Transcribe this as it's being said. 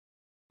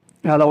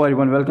Hello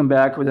everyone, welcome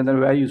back with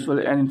another very useful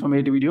and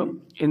informative video.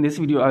 In this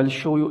video, I'll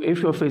show you if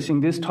you're facing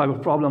this type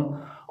of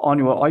problem on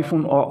your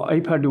iPhone or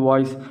iPad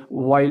device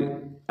while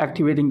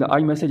activating the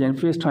iMessage and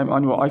Facetime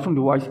on your iPhone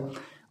device,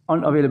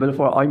 unavailable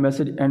for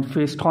iMessage and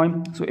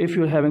Facetime. So if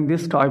you're having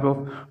this type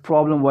of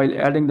problem while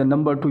adding the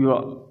number to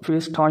your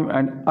Facetime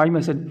and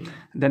iMessage,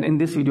 then in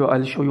this video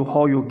I'll show you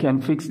how you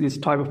can fix this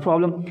type of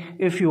problem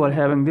if you are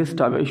having this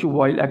type of issue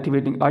while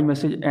activating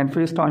iMessage and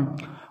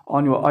Facetime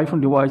on your iPhone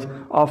device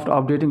after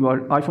updating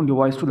your iPhone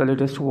device to the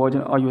latest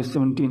version iOS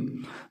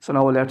 17. So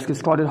now let's get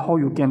started how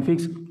you can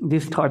fix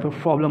this type of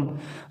problem.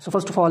 So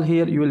first of all,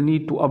 here you will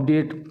need to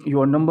update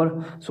your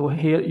number. So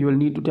here you will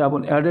need to tap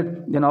on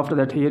edit, then after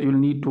that here you will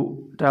need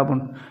to tap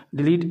on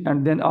delete,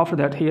 and then after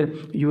that here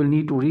you will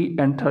need to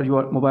re-enter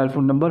your mobile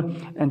phone number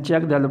and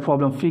check that the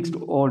problem fixed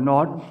or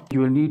not. You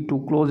will need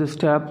to close this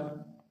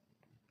tab.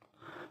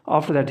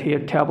 After that here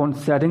tap on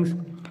settings,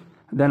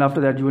 then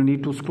after that you will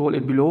need to scroll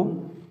it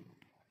below.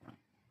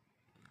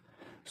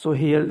 So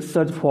here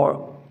search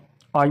for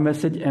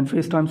iMessage and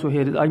Facetime. So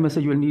here is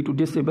iMessage. You will need to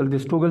disable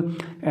this toggle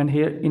and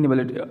here enable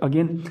it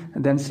again.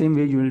 And then same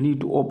way you will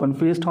need to open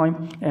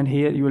Facetime and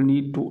here you will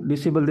need to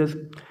disable this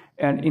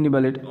and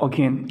enable it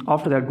again.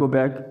 After that go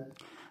back.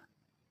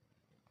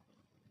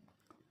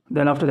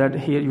 Then after that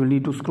here you will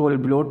need to scroll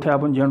it below,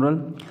 tap on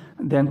general,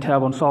 then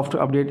tap on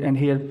software update, and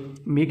here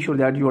make sure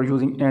that you are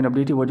using an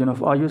updated version of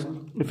iOS.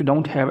 If you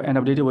don't have an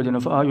updated version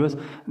of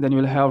iOS, then you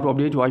will have to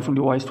update your iPhone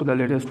device to the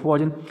latest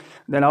version.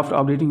 Then after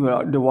updating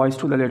your device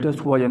to the latest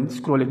version,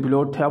 scroll it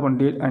below, tap on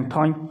date and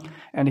time,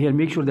 and here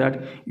make sure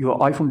that your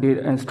iPhone date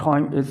and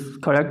time is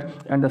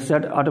correct and the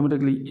set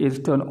automatically is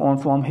turned on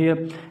from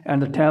here,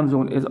 and the time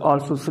zone is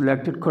also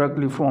selected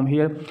correctly from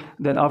here.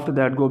 Then after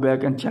that go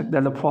back and check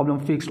that the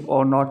problem fixed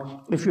or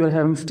not. If you are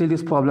having still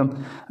this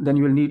problem, then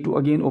you will need to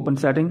again open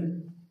setting.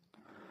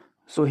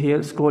 So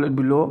here scroll it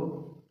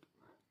below,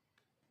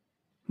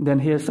 then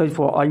here search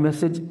for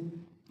iMessage.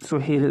 So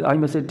here is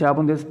iMessage, tap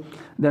on this.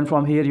 Then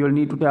from here you will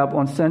need to tap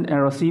on send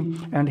and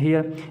receive, and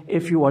here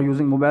if you are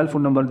using mobile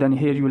phone number, then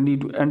here you will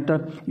need to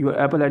enter your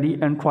Apple ID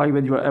and try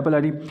with your Apple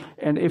ID.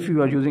 And if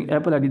you are using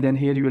Apple ID, then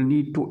here you will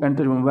need to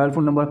enter your mobile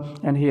phone number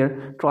and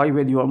here try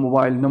with your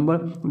mobile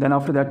number. Then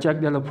after that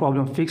check that the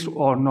problem fixed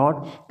or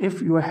not.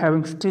 If you are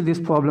having still this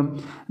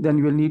problem, then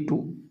you will need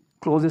to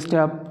close this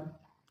tab.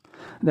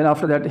 Then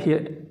after that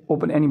here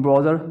open any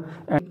browser,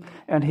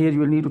 and here you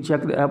will need to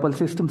check the Apple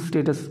system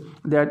status,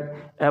 that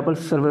Apple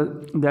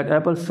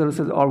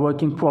services are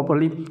working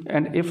properly.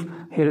 And if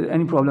here is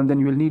any problem, then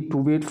you will need to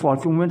wait for a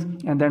few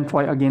minutes and then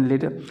try again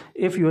later.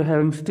 If you are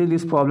having still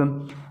this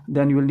problem,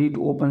 then you will need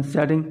to open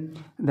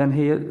setting, then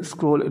here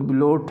scroll it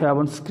below, tap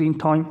on screen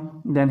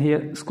time, then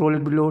here scroll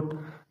it below,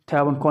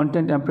 tap on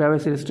content and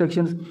privacy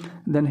restrictions,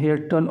 then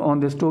here turn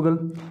on this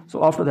toggle.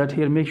 So after that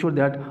here make sure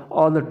that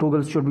all the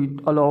toggles should be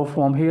allowed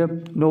from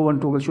here, no one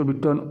toggle should be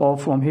turned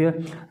off from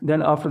here.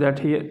 Then after that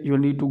here you will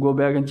need to go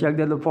back and check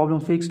that the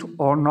problem fixed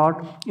or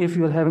not. If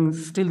you are having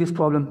still this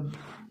problem,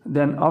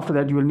 then after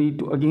that you will need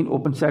to again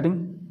open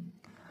setting,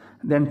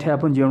 then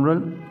tap on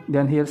general,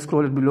 then here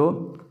scroll it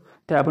below,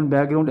 tap on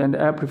background and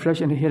app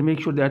refresh, and here make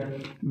sure that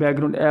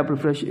background app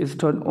refresh is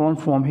turned on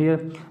from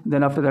here.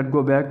 Then after that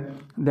go back,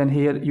 then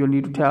here you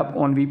need to tap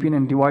on VPN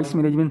and device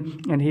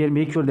management, and here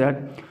make sure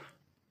that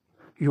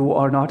you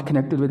are not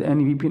connected with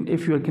any VPN.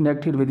 If you are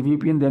connected with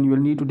VPN, then you will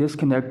need to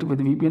disconnect with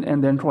VPN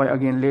and then try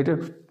again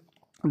later.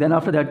 Then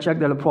after that check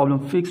that the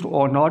problem fixed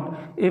or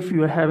not. If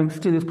you are having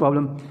still this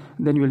problem,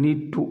 then you will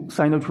need to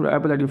sign out your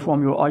Apple ID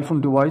from your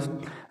iPhone device.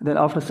 Then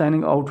after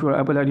signing out your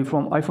Apple ID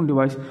from iPhone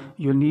device,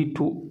 you will need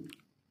to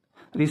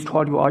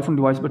restart your iPhone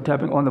device by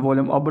tapping on the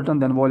volume up button,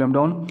 then volume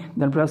down,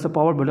 then press the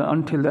power button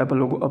until the Apple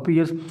logo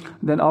appears.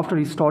 Then after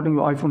restarting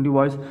your iPhone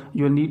device,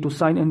 you will need to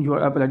sign in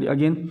your Apple ID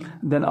again.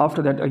 Then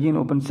after that again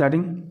open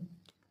setting,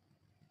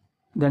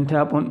 then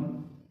tap on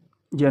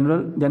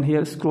general, then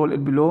here scroll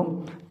it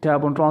below,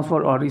 tap on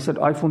transfer or reset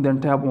iPhone,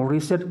 then tap on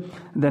reset.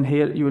 Then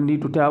here you will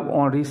need to tap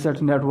on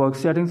reset network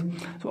settings.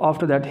 So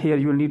after that here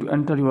you will need to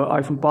enter your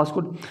iPhone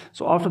passcode.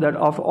 So after that,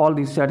 after all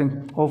these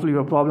settings, hopefully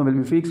your problem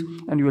will be fixed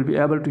and you will be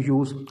able to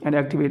use and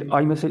activate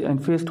iMessage and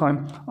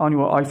Facetime on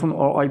your iPhone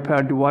or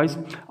iPad device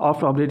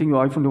after updating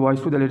your iPhone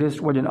device to the latest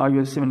version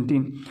iOS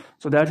 17.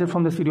 So that's it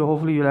from this video.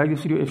 Hopefully you like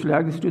this video. If you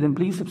like this video, then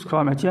please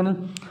subscribe my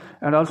channel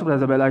and also press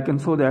the bell icon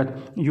so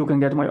that you can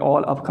get my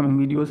all upcoming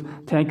videos.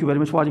 Thank you very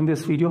much for watching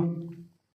this video.